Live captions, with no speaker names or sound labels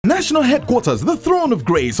National Headquarters, the Throne of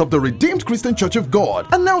Grace of the Redeemed Christian Church of God,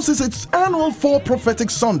 announces its annual 4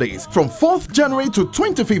 prophetic Sundays from 4th January to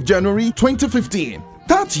 25th January 2015.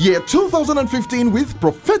 Start year 2015 with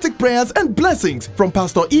prophetic prayers and blessings from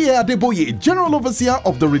Pastor E. Adeboye, General Overseer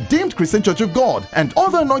of the Redeemed Christian Church of God, and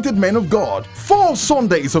other anointed men of God. 4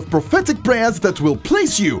 Sundays of prophetic prayers that will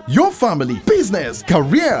place you, your family, business,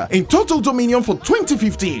 career in total dominion for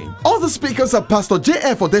 2015. Other speakers are Pastor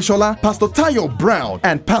J.F. Odeshola, Pastor Tayo Brown,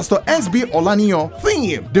 and Pastor S.B. Olaniyan.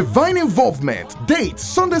 Theme: Divine Involvement. Date: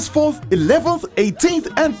 Sundays 4th, 11th, 18th,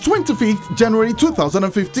 and 25th January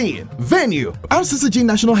 2015. Venue: RCCG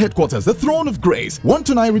National Headquarters, the Throne of Grace,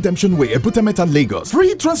 129 Redemption Way, Ebutameta, Lagos.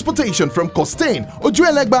 Free transportation from Costain,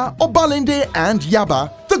 Ojuelegba, Obalende, and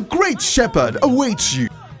Yaba. The Great Shepherd awaits you.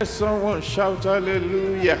 Someone shout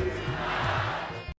hallelujah.